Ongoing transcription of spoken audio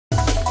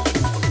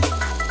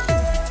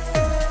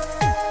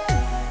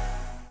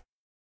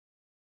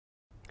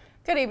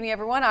Good evening,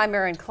 everyone. I'm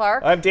Erin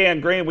Clark. I'm Dan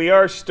Green. We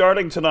are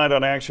starting tonight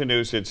on Action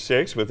News at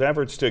 6 with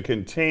efforts to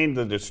contain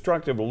the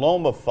destructive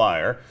Loma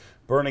Fire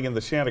burning in the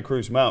Santa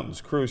Cruz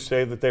mountains. Crews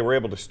say that they were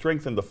able to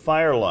strengthen the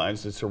fire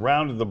lines that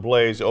surrounded the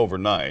blaze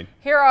overnight.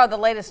 Here are the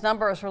latest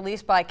numbers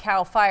released by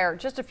CAL FIRE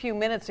just a few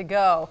minutes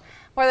ago.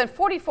 More than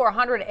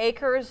 4,400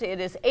 acres. It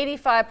is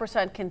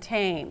 85%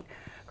 contained.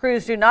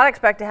 Crews do not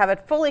expect to have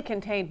it fully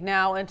contained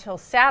now until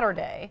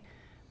Saturday.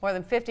 More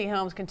than 50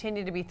 homes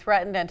continue to be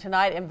threatened, and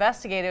tonight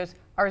investigators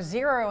are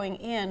zeroing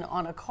in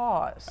on a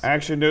cause.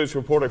 Action News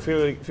reporter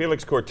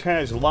Felix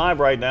Cortez live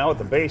right now at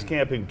the base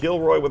camp in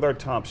Gilroy with our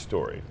top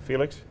story.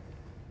 Felix?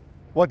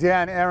 Well,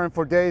 Dan, Aaron,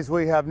 for days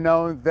we have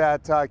known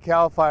that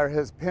CAL FIRE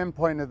has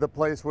pinpointed the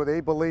place where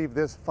they believe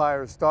this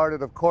fire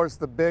started. Of course,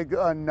 the big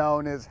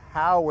unknown is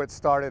how it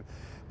started.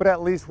 But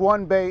at least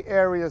one Bay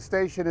Area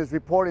station is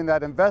reporting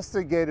that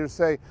investigators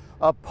say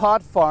a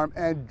pot farm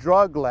and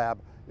drug lab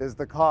is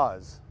the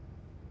cause.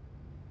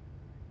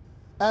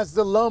 As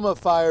the Loma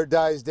Fire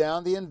dies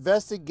down, the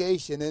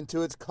investigation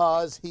into its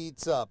cause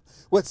heats up,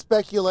 with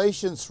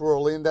speculation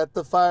swirling that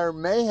the fire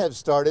may have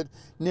started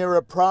near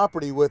a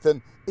property with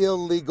an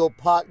illegal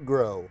pot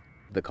grow.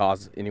 The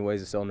cause,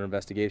 anyways, is still under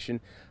investigation.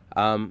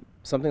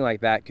 Something like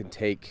that can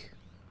take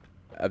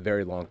a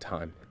very long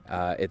time.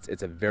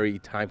 It's a very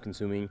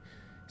time-consuming,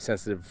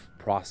 sensitive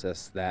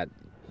process that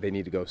they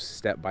need to go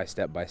step by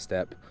step by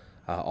step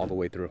all the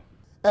way through.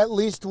 At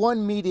least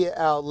one media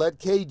outlet,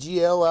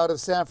 KGO out of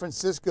San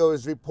Francisco,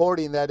 is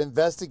reporting that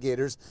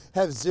investigators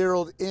have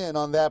zeroed in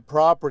on that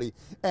property.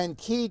 And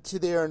key to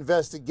their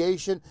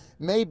investigation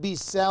may be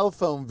cell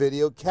phone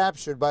video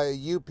captured by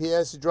a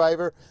UPS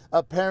driver,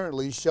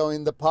 apparently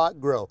showing the pot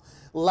grow.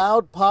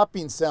 Loud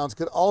popping sounds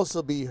could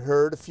also be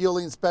heard,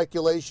 fueling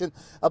speculation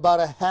about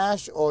a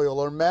hash oil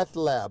or meth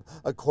lab,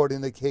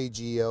 according to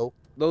KGO.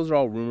 Those are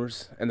all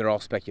rumors, and they're all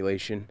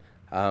speculation.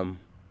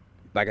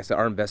 Like I said,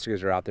 our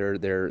investigators are out there.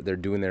 They're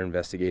doing their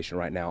investigation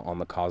right now on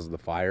the cause of the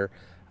fire.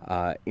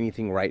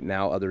 Anything right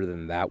now other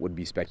than that would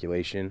be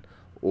speculation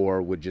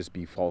or would just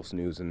be false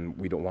news, and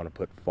we don't want to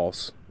put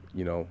false,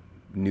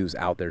 news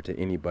out there to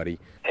anybody.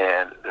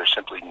 And there's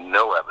simply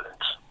no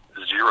evidence,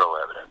 zero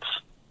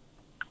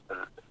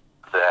evidence,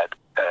 that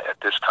at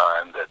this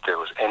time that there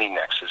was any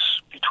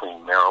nexus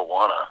between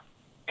marijuana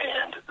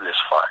and this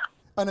fire.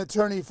 An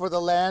attorney for the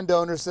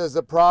landowner says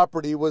the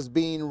property was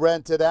being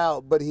rented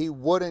out, but he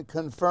wouldn't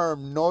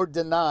confirm nor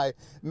deny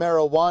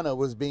marijuana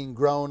was being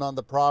grown on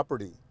the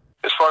property.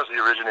 As far as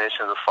the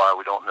origination of the fire,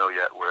 we don't know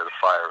yet where the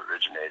fire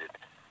originated.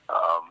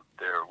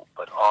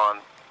 But on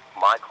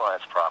my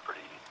client's property,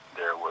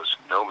 there was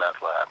no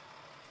meth lab,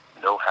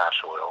 no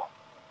hash oil,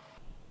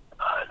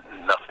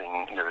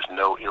 nothing. There was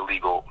no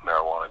illegal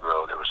marijuana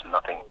grow. There was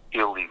nothing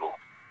illegal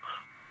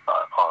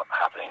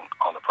happening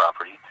on the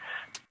property.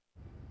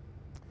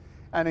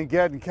 And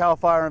again, CAL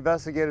FIRE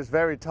investigators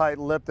very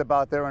tight-lipped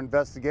about their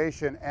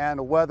investigation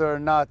and whether or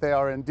not they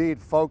are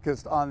indeed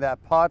focused on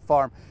that pot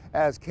farm,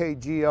 as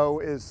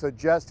KGO is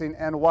suggesting.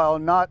 And while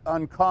not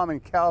uncommon,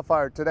 CAL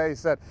FIRE today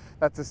said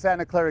that the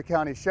Santa Clara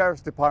County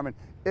Sheriff's Department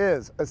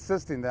is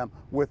assisting them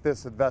with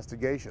this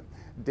investigation.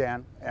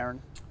 Dan,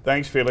 Aaron.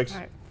 Thanks, Felix.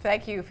 All right.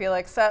 Thank you,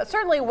 Felix.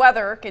 Certainly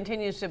weather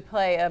continues to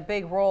play a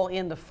big role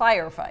in the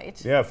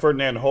firefight. Yeah,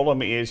 Ferdinand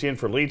Holm is in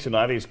for Lee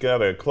tonight. He's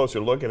got a closer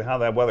look at how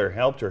that weather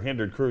helped or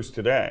hindered crews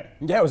today.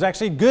 Yeah, it was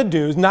actually good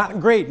news, not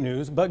great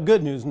news, but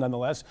good news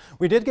nonetheless.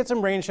 We did get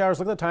some rain showers.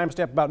 Look at the time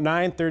step, about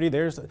 9:30.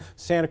 There's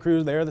Santa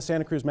Cruz there, the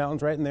Santa Cruz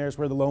Mountains right in there is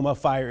where the Loma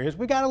Fire is.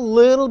 We got a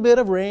little bit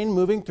of rain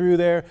moving through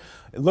there.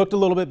 It looked a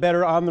little bit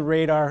better on the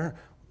radar.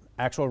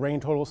 Actual rain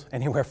totals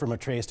anywhere from a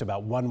trace to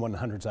about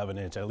 1/100th of an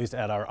inch, at least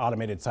at our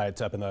automated sites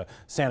up in the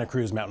Santa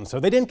Cruz Mountains. So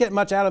they didn't get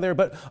much out of there,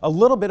 but a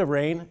little bit of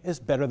rain is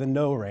better than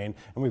no rain.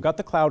 And we've got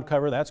the cloud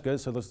cover, that's good,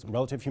 so those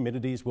relative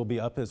humidities will be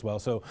up as well.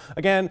 So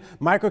again,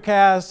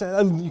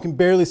 microcast, you can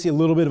barely see a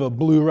little bit of a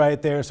blue right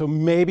there, so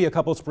maybe a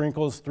couple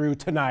sprinkles through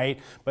tonight,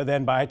 but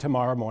then by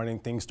tomorrow morning,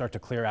 things start to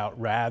clear out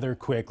rather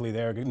quickly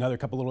there. Another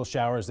couple little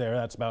showers there,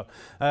 that's about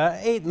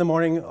 8 in the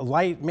morning.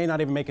 Light may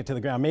not even make it to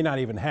the ground, may not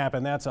even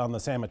happen. That's on the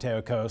San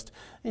Mateo coast.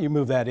 You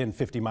move that in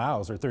 50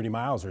 miles or 30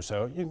 miles or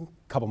so, a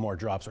couple more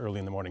drops early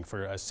in the morning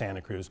for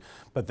Santa Cruz,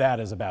 but that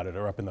is about it,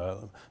 or up in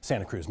the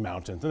Santa Cruz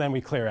Mountains. And then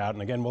we clear out,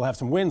 and again, we'll have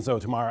some winds though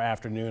tomorrow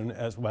afternoon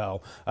as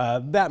well.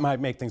 That might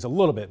make things a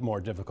little bit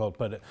more difficult,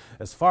 but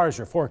as far as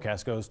your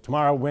forecast goes,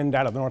 tomorrow wind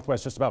out of the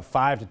northwest just about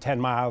 5 to 10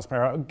 miles per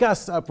hour,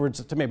 gusts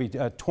upwards to maybe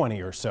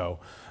 20 or so.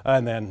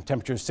 And then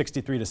temperatures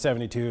 63 to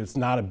 72. It's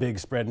not a big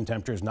spread in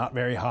temperatures, not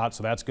very hot,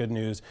 so that's good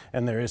news.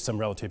 And there is some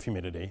relative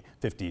humidity,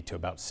 50 to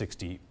about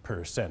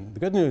 60%. The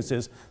good news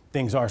is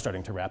things are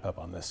starting to wrap up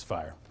on this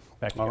fire.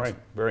 Back to you guys. All right,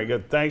 very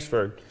good. Thanks,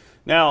 Ferd.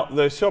 Now,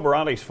 the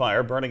Soberanes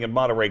fire burning in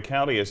Monterey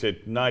County is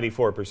at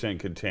 94%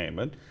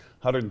 containment.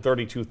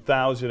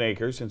 132,000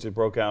 acres since it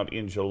broke out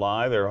in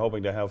July. They're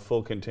hoping to have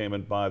full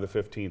containment by the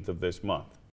 15th of this month.